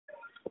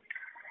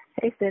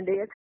Hey, Cindy.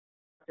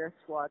 Just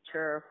watch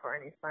her for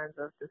any signs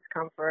of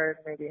discomfort.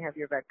 Maybe have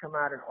your vet come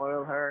out and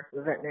oil her.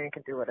 The veterinarian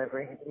can do whatever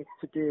he needs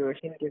to do, or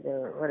she can give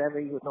her whatever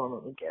you would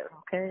normally give.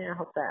 Okay? I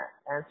hope that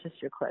answers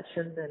your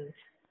question, and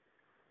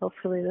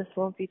hopefully this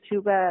won't be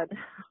too bad.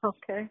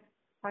 Okay?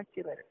 Talk to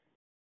you later.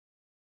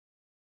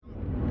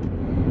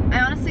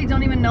 I honestly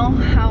don't even know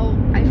how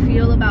I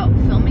feel about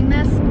filming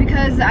this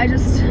because I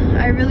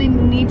really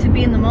need to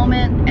be in the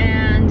moment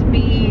and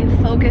be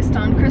focused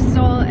on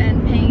Crystal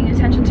and paying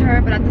attention to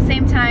her, but at the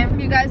same time,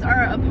 you guys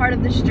are a part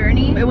of this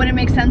journey. It wouldn't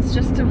make sense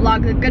just to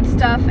vlog the good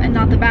stuff and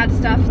not the bad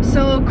stuff.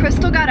 So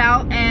Crystal got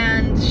out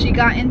and she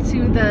got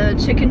into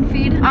the chicken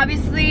feed.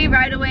 Obviously,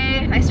 right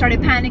away, I started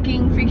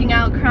panicking, freaking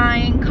out,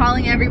 crying,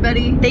 calling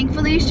everybody.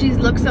 Thankfully, she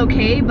looks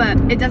okay, but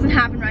it doesn't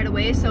happen right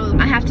away, so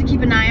I have to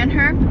keep an eye on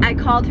her. I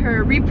called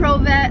her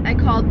repro vet, I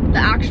called the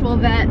actual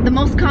vet. The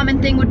most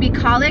common thing would be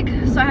colic,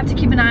 so I have to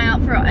keep an eye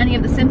out for any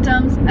of the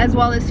symptoms, as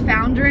well as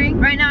foundering.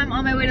 Right now I'm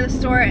on my way to the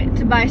store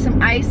to buy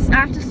some ice. I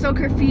have to soak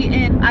her feet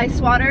in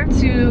ice water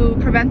to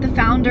prevent the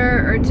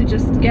founder or to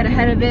just get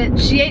ahead of it.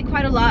 She ate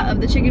quite a lot of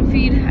the chicken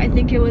feed. I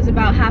think it was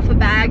about half a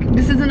bag.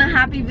 This isn't a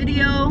happy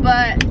video,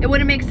 but it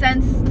wouldn't make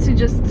sense to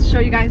just show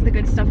you guys the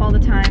good stuff all the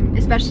time,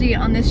 especially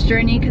on this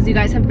journey, because you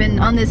guys have been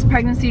on this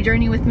pregnancy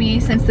journey with me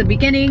since the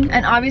beginning.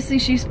 And obviously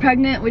she's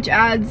pregnant, which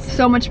adds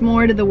so much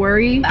more to the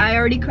worry. I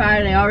already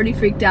cried, I already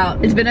freaked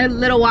out. It's been a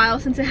little while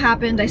since it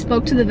happened. I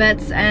spoke to the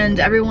vets and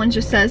everyone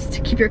just says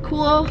to keep her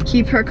cool,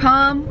 keep her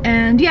calm,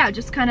 and yeah,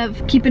 just kind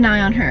of keep an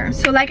eye on her.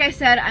 So like I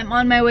said, I'm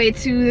on my way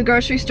to the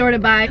grocery store to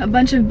buy a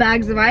bunch of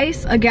bags of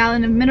ice, a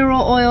gallon of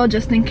mineral oil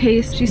just in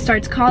case she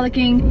starts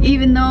colicking,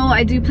 even though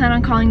I do plan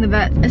on calling the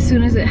vet as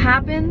soon as it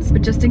happens,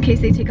 but just in case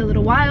they take a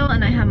little while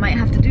and I might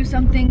have to do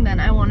something, then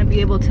I want to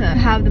be able to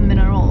have the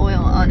mineral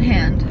oil on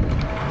hand.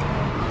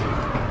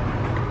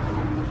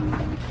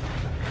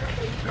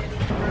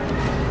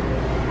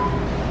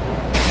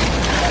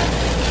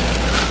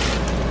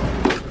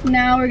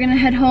 Now we're gonna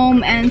head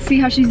home and see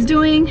how she's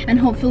doing, and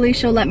hopefully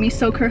she'll let me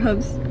soak her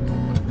hooves.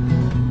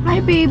 Hi,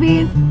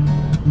 baby.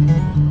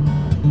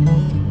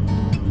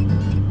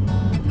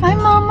 Hi,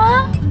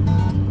 Mama.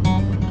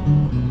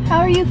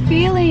 How are you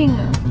feeling?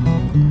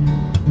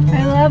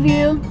 I love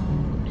you.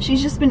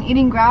 She's just been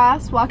eating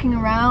grass, walking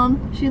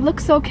around. She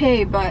looks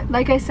okay, but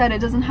like I said, it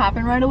doesn't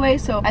happen right away,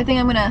 so I think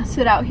I'm gonna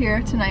sit out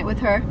here tonight with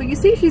her. But you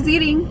see, she's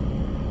eating.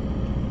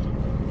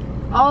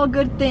 All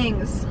good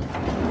things.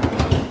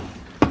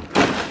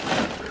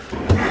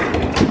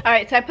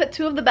 Alright, so I put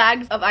 2 of the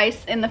bags of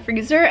ice in the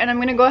freezer, and I'm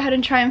gonna go ahead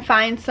and try and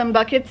find some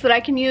buckets that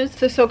I can use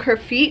to soak her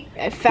feet.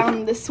 I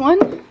found this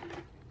one.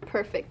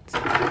 Perfect.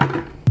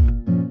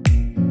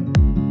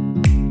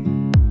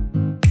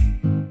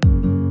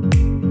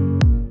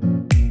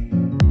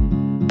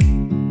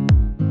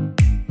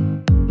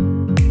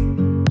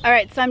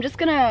 Alright, so I'm just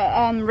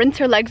gonna rinse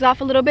her legs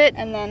off a little bit,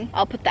 and then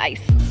I'll put the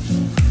ice.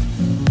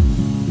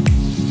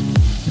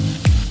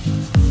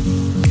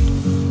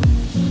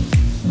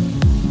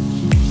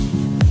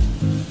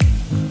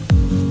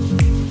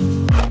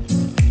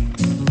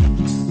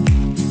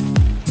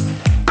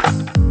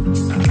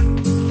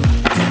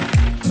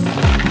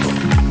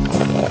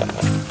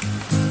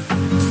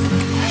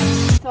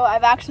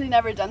 I've actually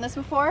never done this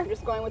before. I'm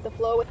just going with the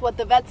flow with what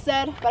the vet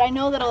said, but I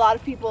know that a lot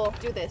of people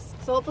do this,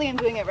 so hopefully I'm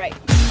doing it right.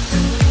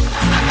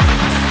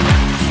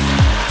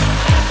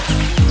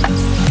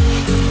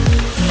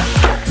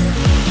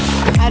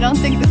 I don't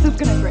think this is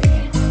gonna break.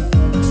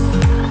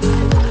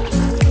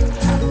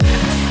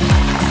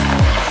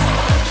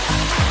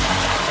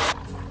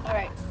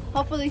 Alright,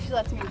 hopefully she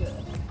lets me do it.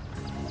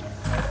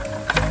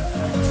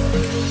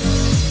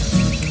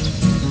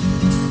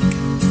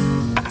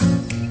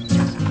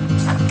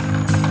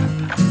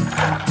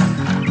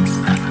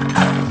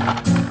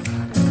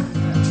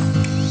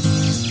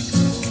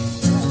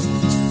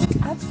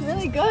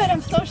 Good,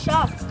 I'm so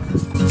shocked.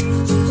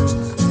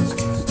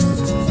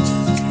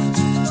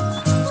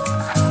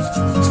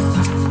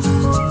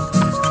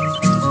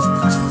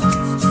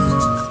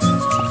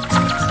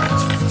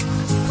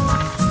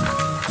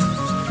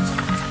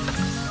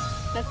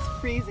 That's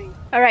freezing.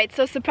 Alright,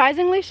 so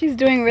surprisingly she's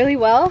doing really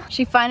well.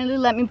 She finally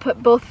let me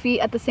put both feet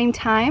at the same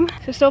time.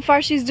 So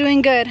far she's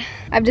doing good.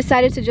 I've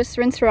decided to just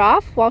rinse her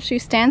off while she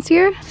stands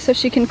here so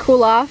she can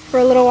cool off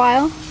for a little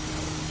while.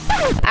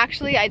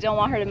 Actually, I don't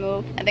want her to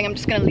move. I think I'm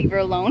just gonna leave her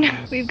alone.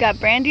 We've got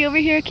Brandy over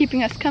here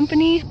keeping us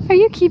company. Are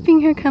you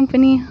keeping her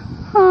company?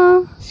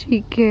 Huh?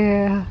 Sweet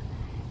girl.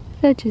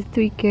 Such a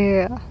sweet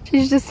girl.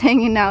 She's just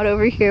hanging out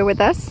over here with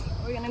us.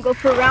 We're gonna go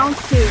for round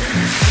 2.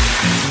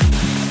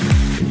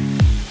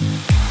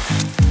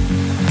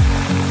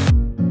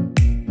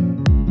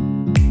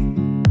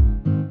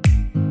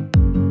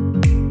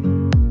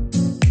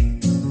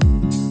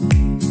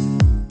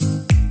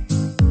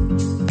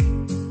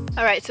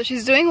 Alright, so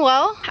she's doing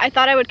well. I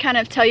thought I would kind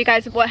of tell you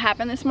guys what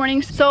happened this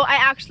morning. So I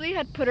actually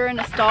had put her in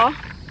a stall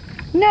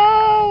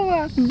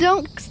No,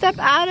 don't step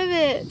out of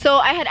it. So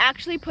I had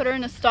actually put her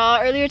in a stall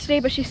earlier today,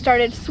 but she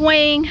started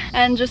swaying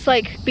and just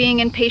like being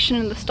impatient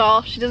in the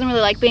stall. She doesn't really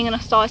like being in a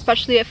stall,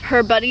 especially if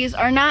her buddies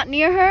are not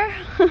near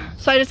her.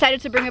 So I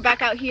decided to bring her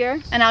back out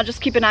here, and I'll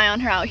just keep an eye on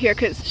her out here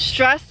because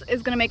stress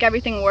is gonna make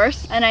everything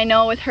worse. And I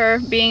know with her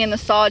being in the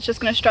stall, it's just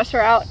gonna stress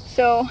her out.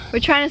 So we're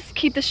trying to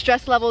keep the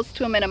stress levels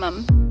to a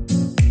minimum.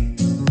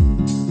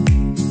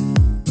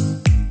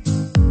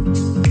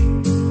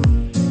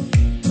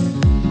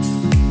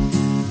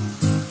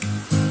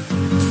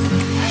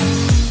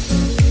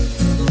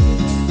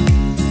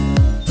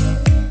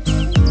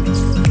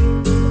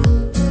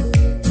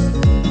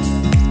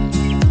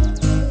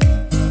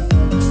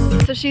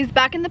 So she's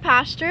back in the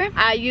pasture.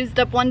 I used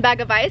up one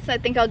bag of ice. I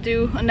think I'll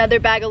do another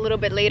bag a little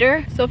bit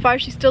later. So far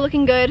she's still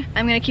looking good.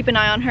 I'm gonna keep an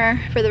eye on her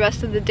for the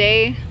rest of the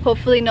day.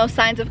 Hopefully no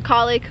signs of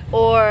colic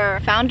or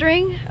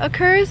foundering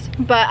occurs,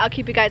 but I'll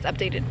keep you guys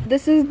updated.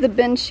 This is the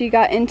bin she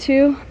got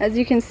into. As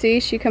you can see,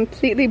 she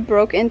completely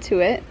broke into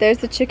it. There's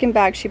the chicken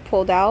bag she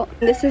pulled out.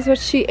 This is what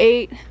she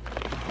ate.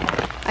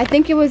 I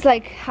think it was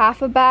like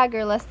half a bag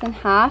or less than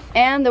half.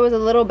 And there was a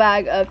little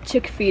bag of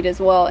chick feed as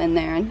well in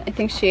there, and I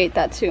think she ate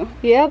that too.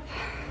 Yep.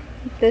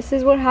 This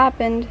is what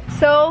happened.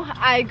 So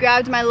I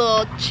grabbed my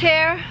little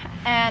chair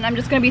and I'm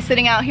just gonna be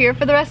sitting out here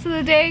for the rest of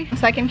the day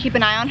so I can keep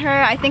an eye on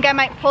her. I think I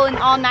might pull an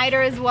all-nighter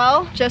as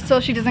well, just so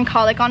she doesn't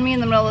colic on me in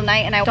the middle of the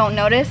night and I don't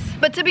notice.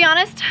 But to be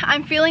honest,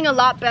 I'm feeling a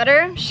lot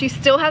better. She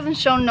still hasn't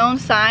shown known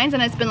signs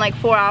and it's been like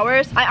 4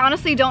 hours. I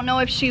honestly don't know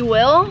if she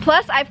will.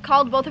 Plus, I've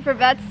called both of her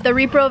vets, the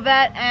repro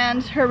vet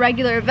and her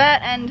regular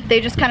vet, and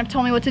they just kind of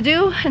told me what to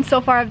do, and so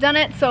far I've done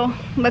it. So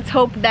let's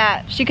hope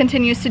that she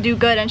continues to do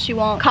good and she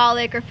won't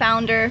colic or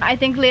founder. I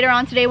think later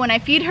on today when I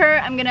feed her,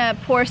 I'm gonna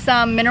pour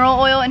some mineral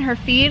oil in her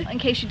feed in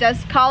case she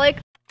does colic.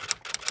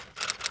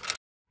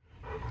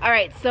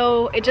 Alright,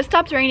 so it just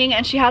stopped raining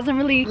and she hasn't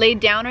really laid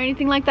down or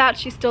anything like that.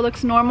 She still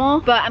looks normal,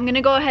 but I'm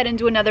gonna go ahead and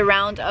do another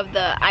round of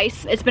the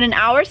ice. It's been an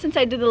hour since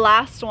I did the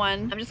last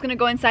one. I'm just gonna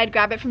go inside,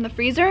 grab it from the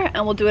freezer,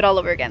 and we'll do it all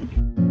over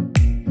again.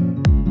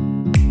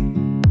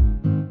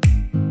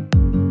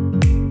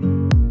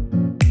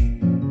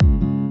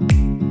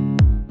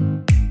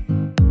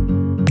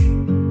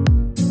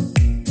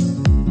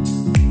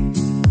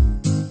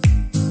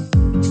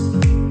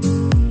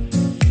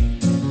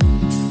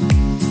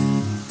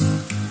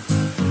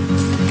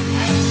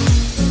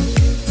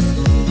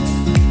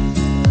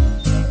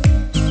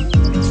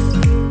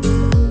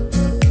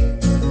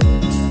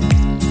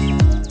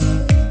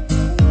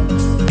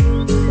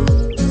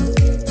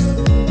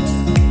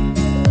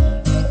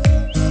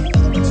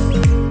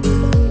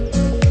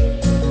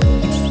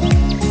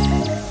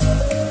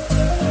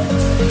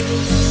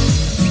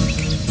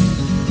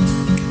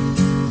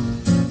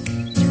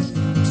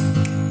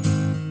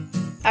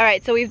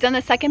 Alright, so we've done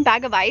the second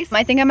bag of ice.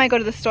 I think I might go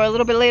to the store a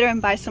little bit later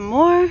and buy some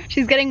more.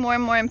 She's getting more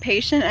and more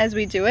impatient as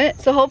we do it.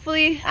 So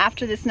hopefully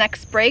after this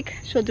next break,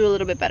 she'll do a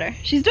little bit better.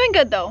 She's doing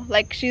good though.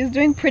 Like, she's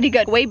doing pretty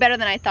good. Way better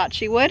than I thought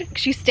she would.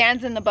 She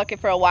stands in the bucket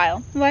for a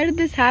while. Why did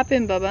this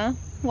happen, Bubba?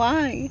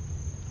 Why?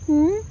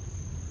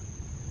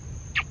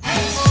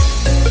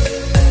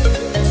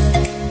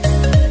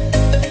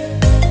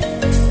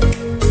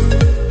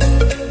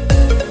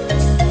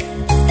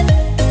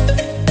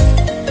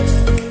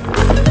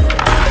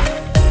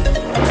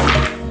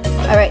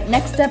 Alright,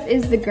 next up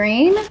is the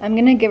grain. I'm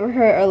gonna give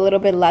her a little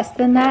bit less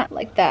than that,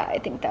 like that. I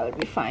think that would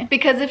be fine.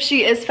 Because if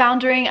she is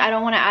foundering, I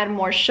don't wanna add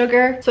more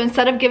sugar. So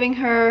instead of giving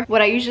her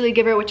what I usually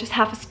give her, which is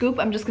half a scoop,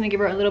 I'm just gonna give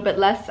her a little bit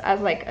less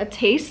as like a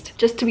taste,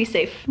 just to be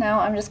safe. Now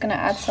I'm just gonna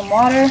add some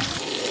water.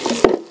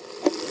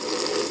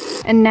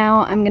 And now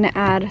I'm gonna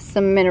add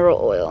some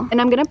mineral oil.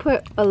 And I'm gonna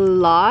put a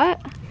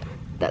lot.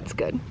 That's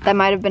good. That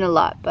might have been a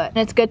lot, but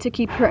it's good to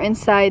keep her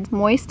insides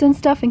moist and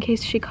stuff in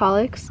case she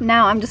colics.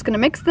 Now I'm just gonna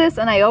mix this,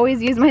 and I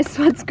always use my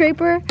sweat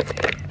scraper.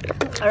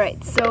 All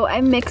right, so I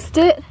mixed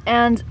it,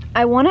 and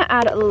I wanna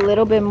add a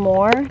little bit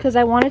more because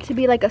I want it to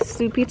be like a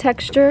soupy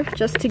texture,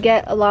 just to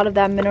get a lot of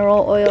that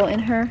mineral oil in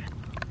her.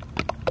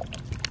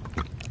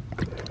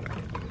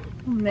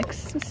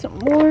 Mix some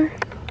more.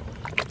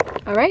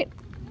 All right,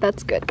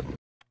 that's good.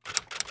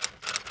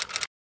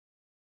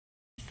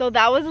 So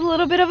that was a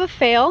little bit of a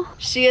fail.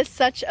 She is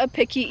such a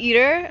picky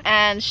eater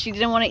and she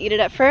didn't want to eat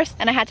it at first,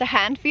 and I had to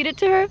hand feed it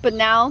to her, but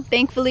now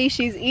thankfully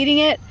she's eating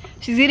it.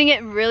 She's eating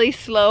it really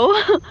slow,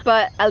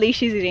 but at least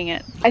she's eating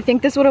it. I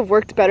think this would have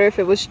worked better if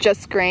it was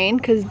just grain,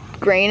 because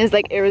grain is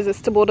like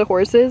irresistible to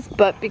horses,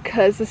 but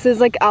because this is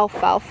like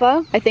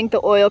alfalfa, I think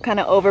the oil kind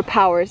of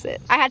overpowers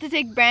it. I had to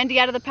take Brandy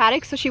out of the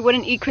paddock so she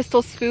wouldn't eat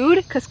Crystal's food,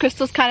 because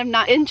Crystal's kind of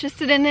not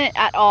interested in it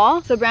at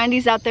all. So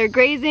Brandy's out there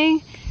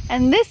grazing.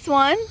 And this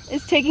one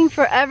is taking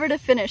forever to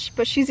finish,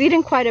 but she's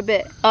eaten quite a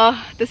bit.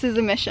 This is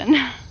a mission.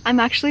 I'm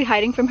actually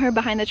hiding from her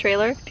behind the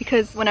trailer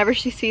because whenever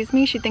she sees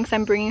me, she thinks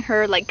I'm bringing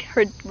her like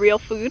her real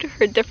food,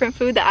 her different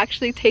food that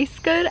actually tastes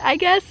good, I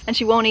guess. And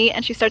she won't eat,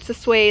 and she starts to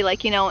sway,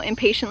 like, you know,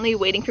 impatiently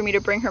waiting for me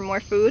to bring her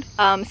more food.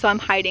 So I'm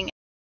hiding.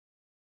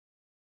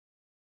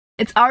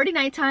 It's already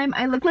nighttime.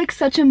 I look like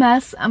such a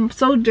mess. I'm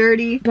so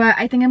dirty, but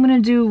I think I'm gonna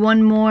do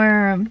one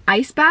more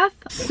ice bath.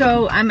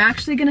 So I'm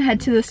actually gonna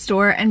head to the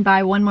store and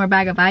buy one more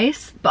bag of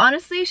ice. But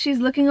honestly, she's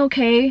looking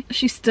okay.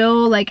 She's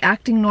still like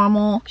acting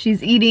normal.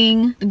 She's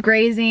eating,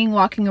 grazing,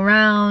 walking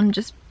around,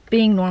 just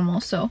being normal.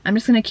 So I'm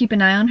just gonna keep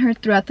an eye on her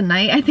throughout the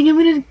night. I think I'm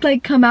gonna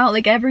like come out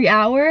like every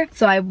hour,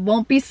 so I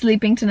won't be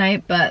sleeping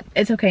tonight, but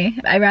it's okay.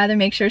 I'd rather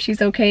make sure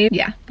she's okay.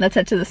 Yeah, let's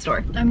head to the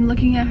store. I'm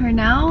looking at her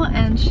now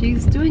and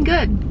she's doing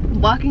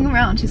good. Walking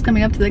around, she's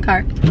coming up to the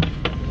car.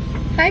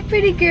 Hi,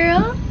 pretty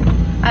girl.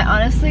 I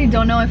honestly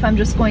don't know if I'm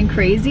just going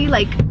crazy,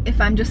 like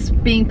if I'm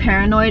just being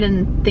paranoid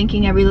and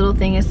thinking every little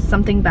thing is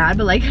something bad,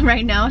 but like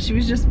right now she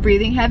was just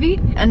breathing heavy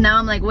and now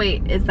I'm like,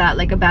 wait, is that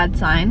like a bad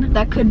sign?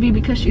 That could be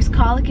because she's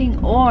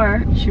colicking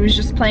or she was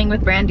just playing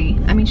with Brandy.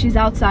 I mean, she's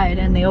outside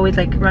and they always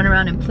like run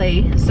around and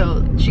play,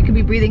 so she could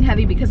be breathing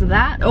heavy because of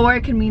that, or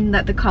it could mean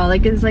that the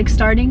colic is like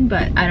starting,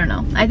 but I don't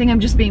know. I think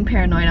I'm just being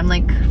paranoid. I'm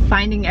like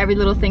finding every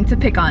little thing to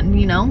pick on,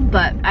 you know,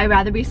 but I'd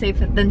rather be safe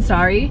than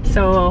sorry.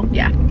 So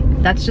yeah,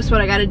 that's just what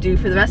I gotta do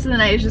for the rest of the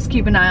night, is just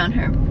keep an eye on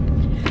her.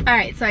 All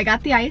right, so I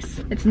got the ice.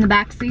 It's in the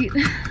back seat.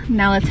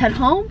 Now let's head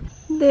home.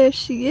 There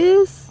she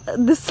is.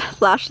 This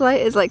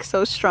flashlight is like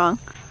so strong.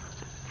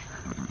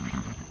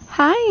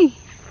 Hi.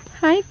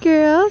 Hi,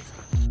 girls.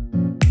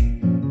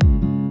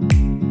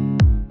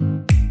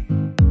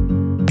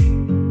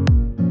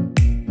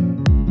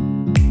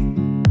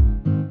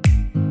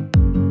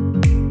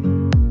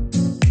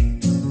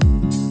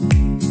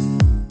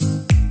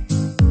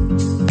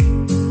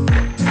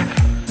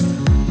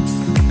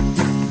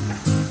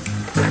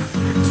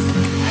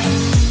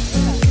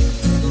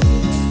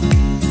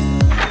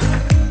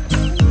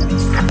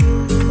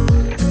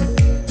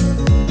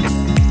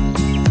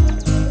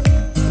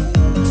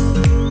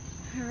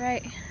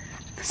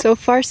 So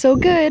far, so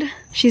good.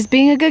 She's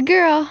being a good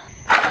girl.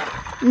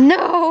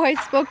 No, I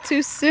spoke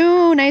too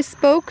soon. I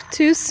spoke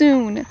too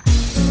soon.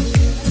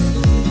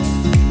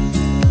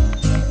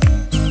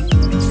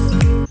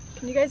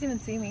 Can you guys even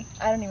see me?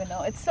 I don't even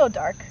know. It's so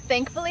dark.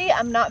 Thankfully,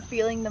 I'm not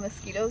feeling the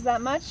mosquitoes that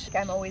much.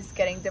 I'm always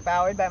getting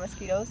devoured by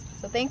mosquitoes.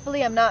 So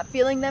thankfully, I'm not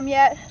feeling them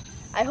yet.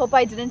 I hope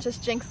I didn't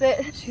just jinx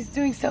it. She's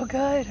doing so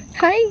good.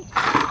 Hi.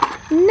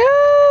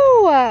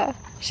 No!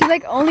 She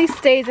like only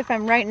stays if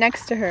I'm right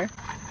next to her.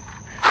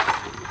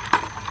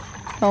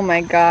 Oh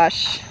my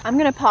gosh. I'm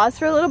gonna pause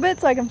for a little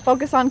bit so I can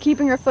focus on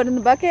keeping her foot in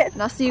the bucket,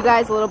 and I'll see you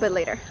guys a little bit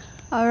later.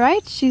 All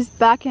right, she's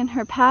back in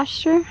her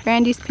pasture.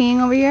 Brandy's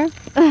peeing over here.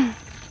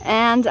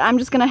 And I'm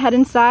just gonna head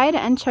inside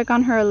and check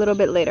on her a little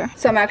bit later.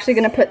 So I'm actually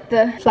gonna put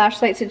the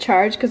flashlight to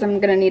charge because I'm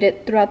gonna need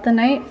it throughout the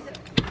night.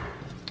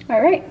 All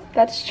right,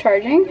 that's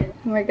charging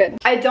and we're good.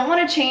 I don't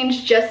want to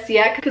change just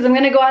yet because I'm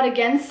gonna go out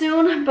again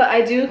soon, but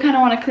I do kind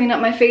of want to clean up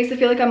my face. I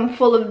feel like I'm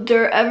full of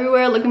dirt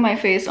everywhere. Look at my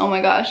face, oh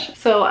my gosh.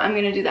 So I'm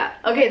gonna do that.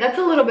 Okay, that's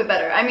a little bit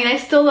better. I mean, I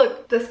still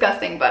look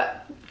disgusting,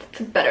 but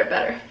it's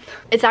better.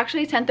 It's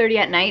actually 10:30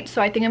 at night,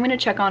 so I think I'm gonna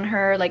check on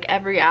her like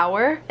every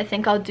hour. I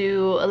think I'll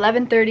do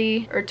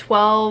 11:30 or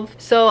 12.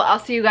 So I'll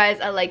see you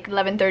guys at like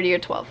 11:30 or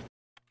 12.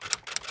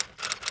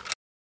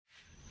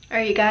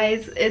 Alright you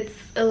guys, it's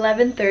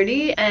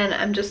 11:30 and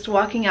I'm just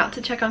walking out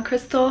to check on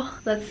Crystal.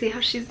 Let's see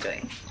how she's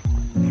doing.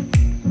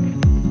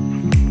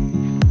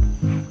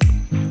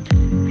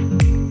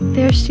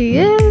 There she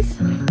is.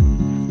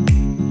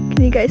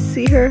 Can you guys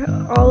see her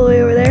all the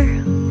way over there?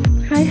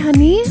 Hi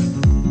honey.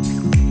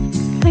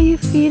 How you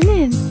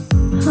feeling?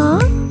 Huh?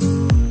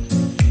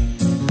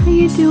 How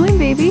you doing,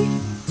 baby?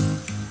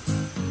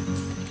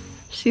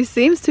 She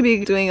seems to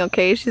be doing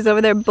okay. She's over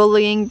there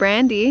bullying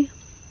Brandy.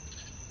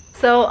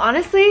 So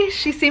honestly,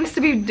 she seems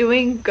to be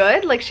doing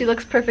good. Like she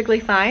looks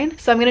perfectly fine.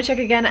 So I'm gonna check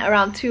again at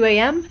around 2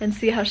 a.m. and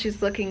see how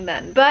she's looking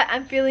then. But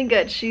I'm feeling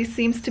good. She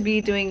seems to be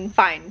doing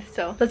fine.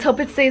 So let's hope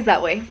it stays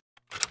that way.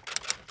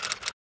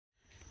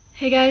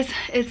 Hey guys,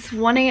 it's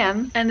 1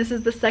 a.m. and this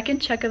is the second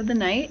check of the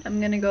night. I'm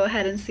gonna go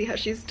ahead and see how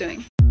she's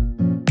doing.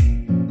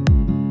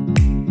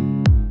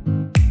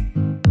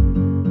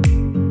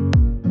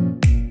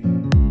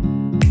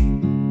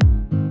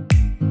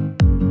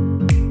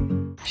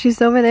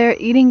 She's over there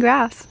eating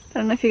grass. I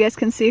don't know if you guys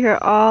can see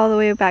her all the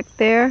way back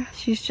there.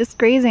 She's just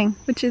grazing,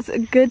 which is a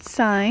good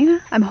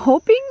sign. I'm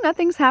hoping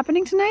nothing's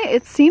happening tonight.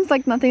 It seems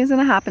like nothing's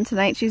gonna happen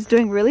tonight. She's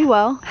doing really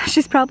well.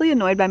 She's probably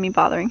annoyed by me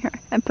bothering her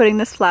and putting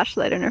this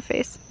flashlight in her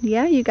face.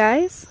 Yeah, you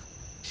guys,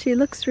 she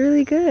looks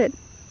really good.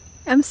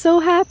 I'm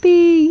so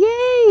happy,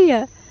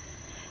 yay!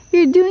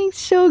 You're doing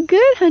so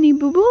good, honey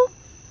boo boo.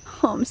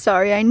 Oh, I'm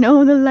sorry, I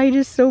know the light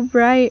is so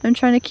bright. I'm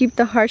trying to keep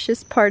the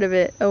harshest part of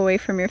it away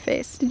from your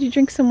face. Did you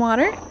drink some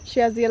water? She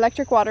has the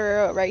electric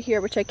water right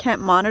here, which I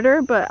can't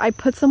monitor, but I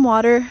put some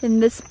water in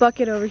this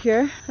bucket over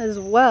here as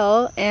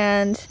well,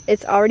 and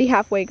it's already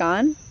halfway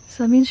gone.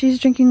 So that means she's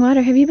drinking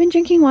water. Have you been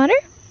drinking water?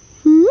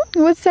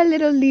 What's that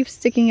little leaf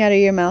sticking out of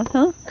your mouth,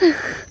 huh?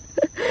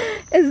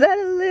 Is that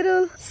a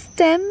little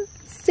stem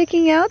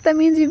sticking out? That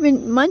means you've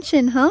been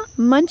munching, huh?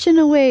 Munching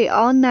away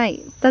all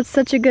night. That's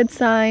such a good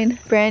sign.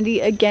 Brandy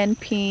again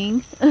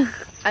peeing.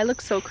 I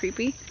look so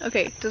creepy.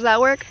 Okay, does that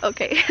work?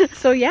 Okay.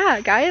 So yeah,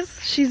 guys,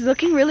 she's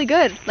looking really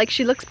good. Like,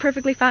 she looks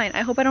perfectly fine.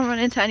 I hope I don't run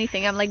into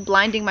anything. I'm like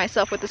blinding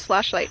myself with this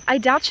flashlight. I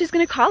doubt she's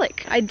gonna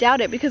colic. I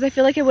doubt it, because I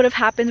feel like it would have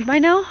happened by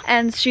now.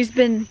 And she's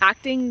been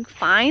acting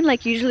fine.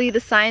 Like, usually the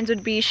signs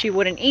would be she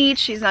wouldn't eat,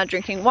 she's not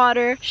drinking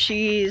water,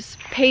 she's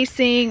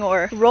pacing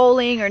or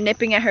rolling or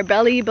nipping at her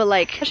belly, but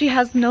like, she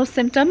has no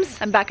symptoms.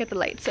 I'm back at the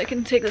light so I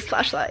can take this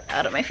flashlight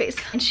out of my face.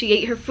 And she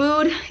ate her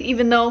food,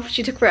 even though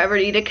she took forever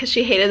to eat it because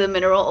she hated the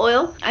mineral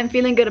oil. I'm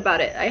feeling good about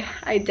it.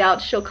 I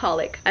doubt she'll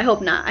colic. I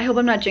hope not. I hope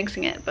I'm not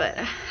jinxing it, but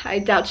I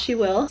doubt she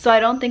will. So I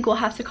don't think we'll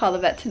have to call the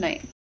vet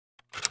tonight.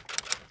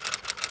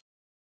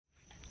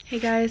 Hey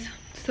guys,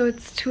 so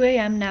it's 2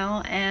 a.m.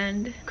 now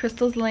and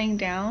Crystal's laying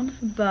down,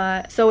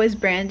 but so is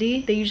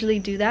Brandy. They usually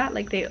do that.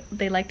 Like,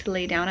 they like to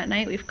lay down at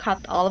night. We've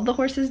caught all of the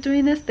horses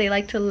doing this. They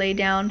like to lay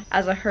down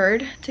as a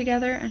herd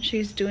together, and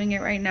she's doing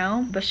it right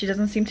now, but she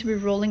doesn't seem to be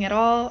rolling at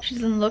all. She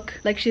doesn't look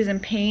like she's in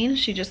pain.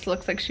 She just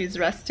looks like she's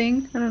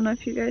resting. I don't know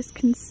if you guys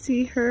can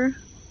see her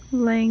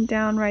laying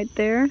down right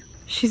there.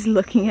 She's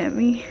looking at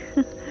me.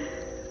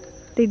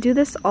 They do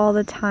this all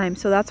the time,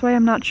 so that's why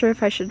I'm not sure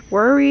if I should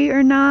worry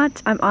or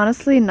not. I'm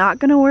honestly not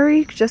gonna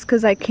worry just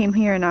because I came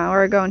here an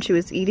hour ago and she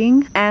was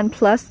eating, and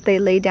plus they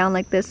lay down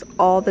like this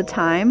all the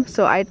time,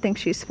 so I think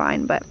she's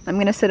fine. But I'm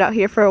gonna sit out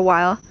here for a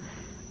while.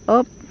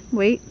 Oh,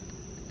 wait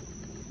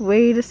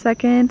a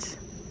second.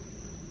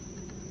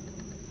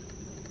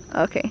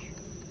 Okay,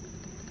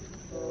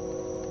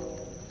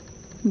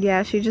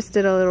 yeah, she just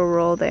did a little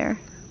roll there.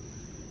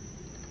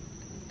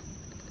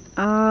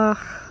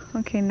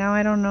 Okay, now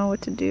I don't know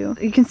what to do.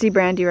 You can see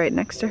Brandy right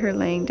next to her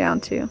laying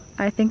down too.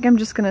 I think I'm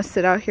just gonna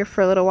sit out here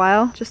for a little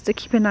while just to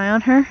keep an eye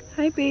on her.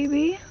 Hi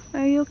baby,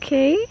 are you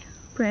okay?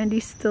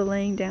 Brandy's still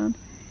laying down.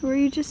 Were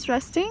you just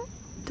resting?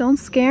 Don't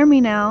scare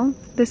me now.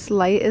 This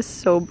light is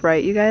so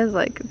bright, you guys.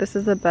 Like, this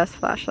is the best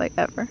flashlight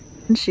ever.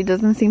 And she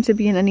doesn't seem to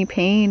be in any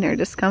pain or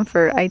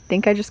discomfort. I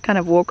think I just kind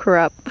of woke her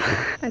up.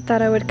 I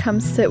thought I would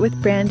come sit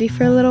with Brandy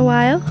for a little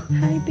while.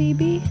 Hi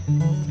baby,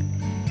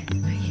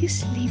 are you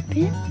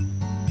sleeping?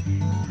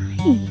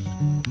 Are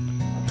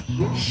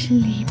you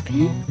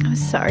sleeping? I'm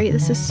sorry,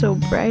 this is so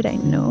bright, I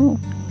know.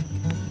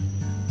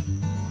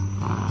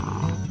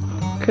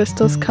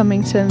 Crystal's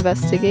coming to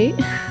investigate.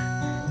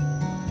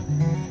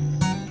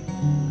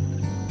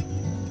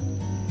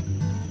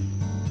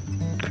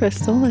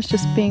 Crystal is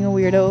just being a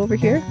weirdo over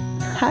here.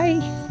 Hi.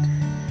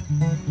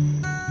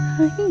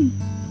 Hi.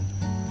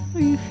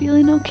 Are you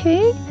feeling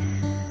okay?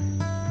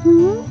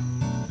 Hmm?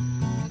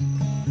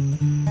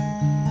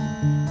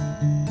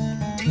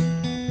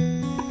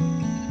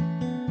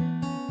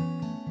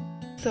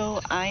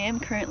 So I am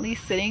currently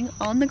sitting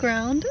on the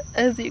ground,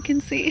 as you can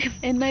see,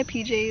 in my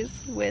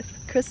PJs with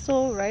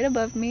Crystal right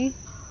above me,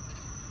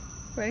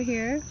 right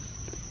here,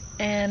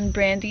 and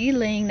Brandy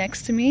laying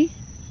next to me.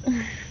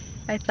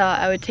 I thought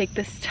I would take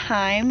this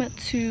time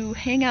to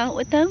hang out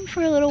with them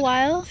for a little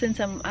while since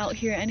I'm out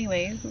here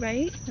anyway,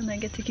 right? And I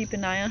get to keep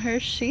an eye on her.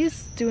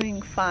 She's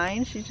doing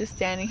fine. She's just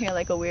standing here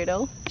like a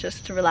weirdo,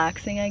 just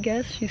relaxing, I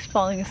guess. She's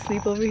falling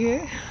asleep over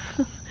here.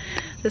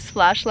 This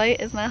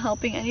flashlight is not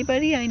helping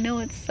anybody. I know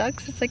it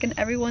sucks. It's like in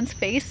everyone's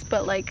face,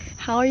 but like,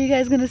 how are you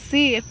guys gonna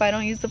see if I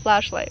don't use the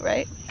flashlight,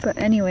 right? But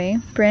anyway,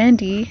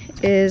 Brandy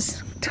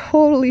is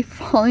totally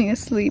falling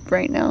asleep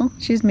right now.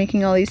 She's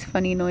making all these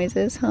funny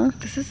noises, huh?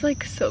 This is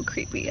like so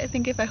creepy. I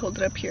think if I hold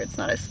it up here, it's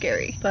not as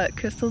scary. But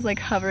Crystal's like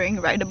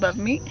hovering right above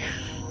me.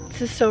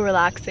 This is so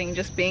relaxing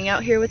just being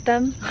out here with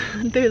them.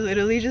 They're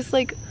literally just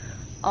like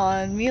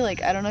on me.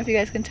 Like, I don't know if you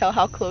guys can tell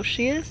how close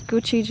she is.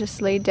 Gucci just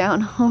laid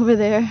down over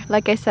there.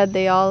 Like I said,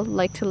 they all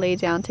like to lay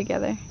down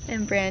together.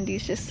 And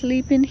Brandy's just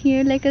sleeping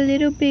here like a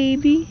little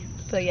baby.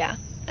 But yeah,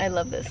 I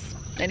love this.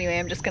 Anyway,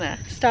 I'm just gonna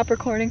stop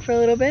recording for a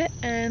little bit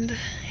and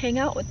hang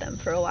out with them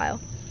for a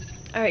while.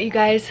 Alright you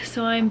guys,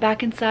 so I'm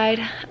back inside.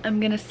 I'm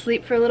gonna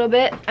sleep for a little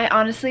bit. I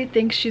honestly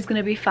think she's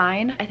gonna be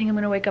fine. I think I'm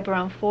gonna wake up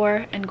around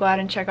 4 and go out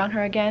and check on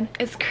her again.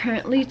 It's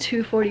currently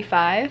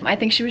 2:45. I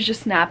think she was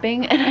just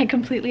napping and I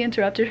completely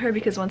interrupted her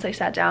because once I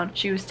sat down,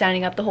 she was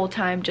standing up the whole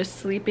time, just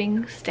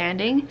sleeping,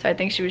 standing. So I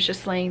think she was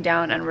just laying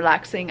down and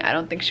relaxing. I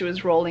don't think she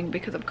was rolling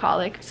because of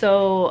colic.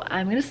 So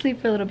I'm gonna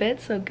sleep for a little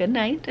bit, so good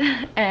night.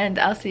 And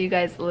I'll see you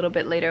guys a little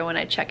bit later when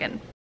I check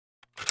in.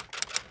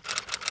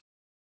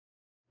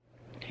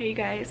 Hey you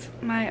guys,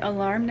 my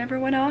alarm never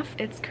went off.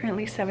 It's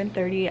currently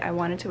 7:30. I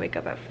wanted to wake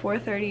up at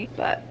 4:30,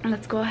 but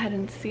let's go ahead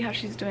and see how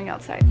she's doing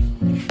outside.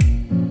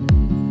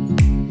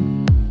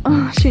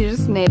 Oh, she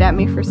just neighed at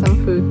me for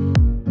some food.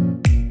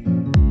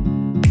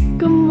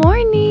 Good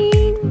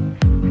morning!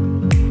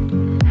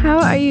 How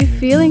are you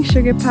feeling,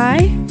 sugar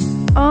pie?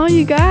 Oh,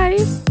 you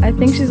guys, I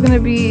think she's gonna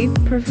be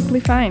perfectly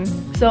fine.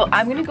 So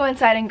I'm gonna go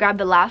inside and grab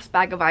the last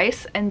bag of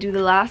ice and do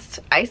the last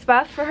ice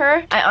bath for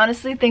her. I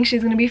honestly think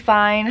she's gonna be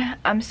fine.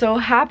 I'm so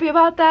happy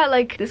about that.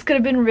 Like, this could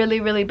have been really,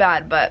 really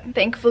bad, but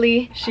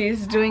thankfully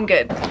she's doing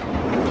good.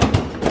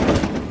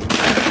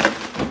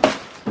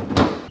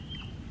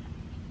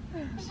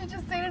 She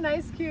just ate an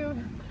ice cube.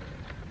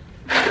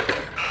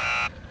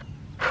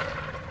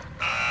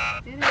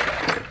 Did it.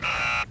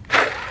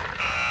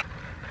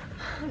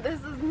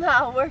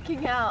 not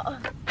working out.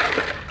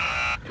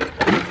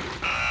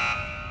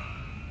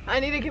 I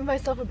need to give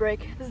myself a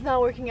break. This is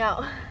not working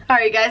out.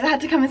 Alright guys, I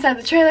had to come inside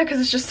the trailer because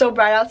it's just so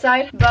bright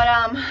outside.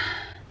 But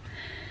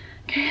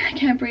okay, I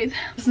can't breathe.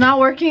 It's not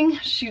working.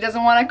 She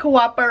doesn't want to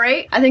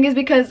cooperate. I think it's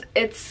because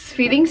it's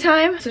feeding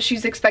time. So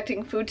she's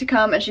expecting food to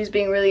come and she's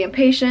being really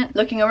impatient,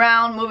 looking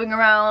around, moving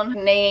around,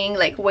 neighing,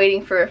 like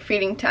waiting for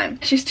feeding time.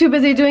 She's too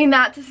busy doing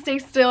that to stay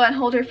still and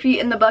hold her feet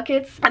in the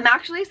buckets. I'm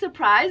actually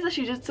surprised that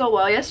she did so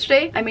well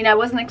yesterday. I mean, I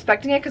wasn't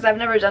expecting it because I've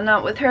never done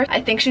that with her.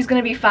 I think she's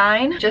gonna be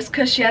fine just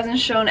because she hasn't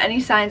shown any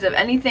signs of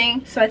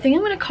anything. So I think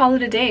I'm gonna call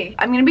it a day.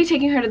 I'm gonna be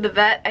taking her to the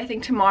vet, I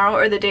think tomorrow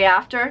or the day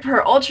after, for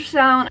her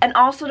ultrasound and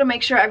also to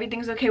make sure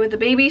everything's okay with the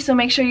baby. So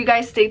make sure you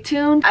guys stay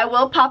tuned. I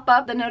will pop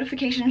up the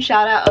notification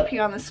shout out up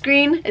here on the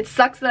screen. It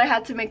sucks that I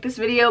had to make this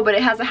video, but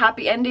it has a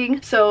happy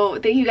ending. So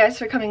thank you guys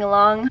for coming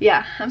along.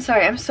 Yeah, I'm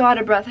sorry, I'm so out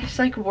of breath. I just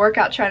like work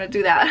out trying to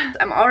do that.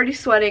 I'm already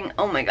sweating.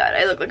 Oh my god,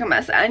 I look like a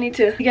mess. I need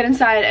to get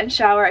inside and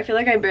shower. I feel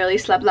like I barely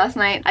slept last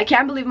night. I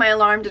can't believe my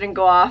alarm didn't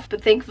go off,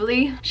 but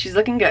thankfully she's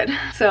looking good.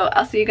 So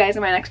I'll see you guys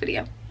in my next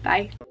video.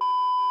 Bye.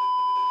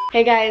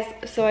 Hey guys,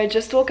 so I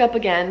just woke up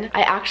again.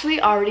 I actually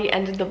already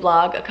ended the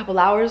vlog a couple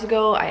hours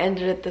ago. I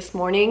ended it this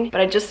morning, but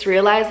I just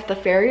realized that the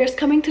farrier's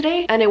coming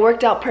today and it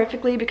worked out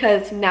perfectly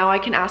because now I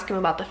can ask him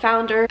about the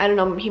founder. I don't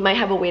know, he might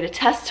have a way to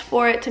test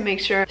for it to make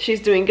sure she's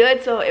doing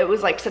good. So it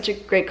was like such a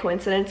great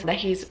coincidence that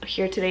he's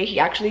here today. He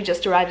actually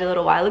just arrived a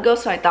little while ago,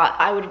 so I thought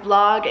I would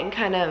vlog and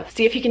kind of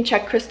see if he can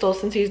check Crystal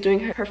since he's doing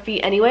her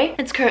feet anyway.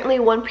 It's currently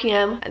 1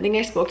 p.m. I think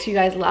I spoke to you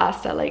guys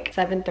last at like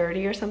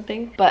 7:30 or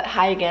something, but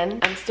hi again.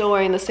 I'm still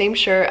wearing the same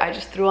shirt. I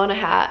just threw on a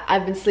hat.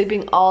 I've been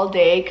sleeping all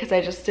day because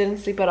I just didn't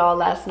sleep at all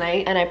last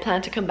night and I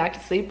plan to come back to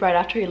sleep right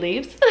after he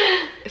leaves.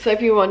 So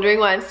if you're wondering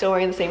why I'm still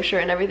wearing the same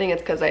shirt and everything,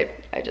 it's because I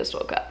just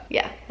woke up.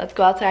 Yeah, let's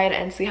go outside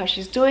and see how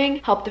she's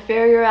doing, help the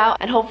farrier out,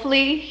 and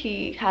hopefully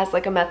he has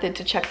like a method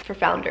to check for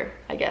founder,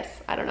 I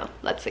guess. I don't know.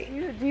 Let's see.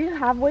 Do you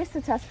have ways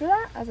to test for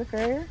that as a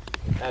farrier?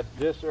 At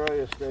this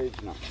earlier stage,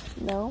 no.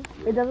 No?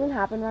 It doesn't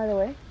happen right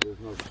away? There's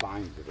no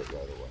signs of it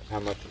right away.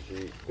 How much is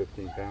she?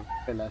 15 pounds?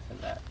 Less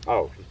than that.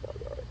 Oh, she's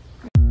probably right.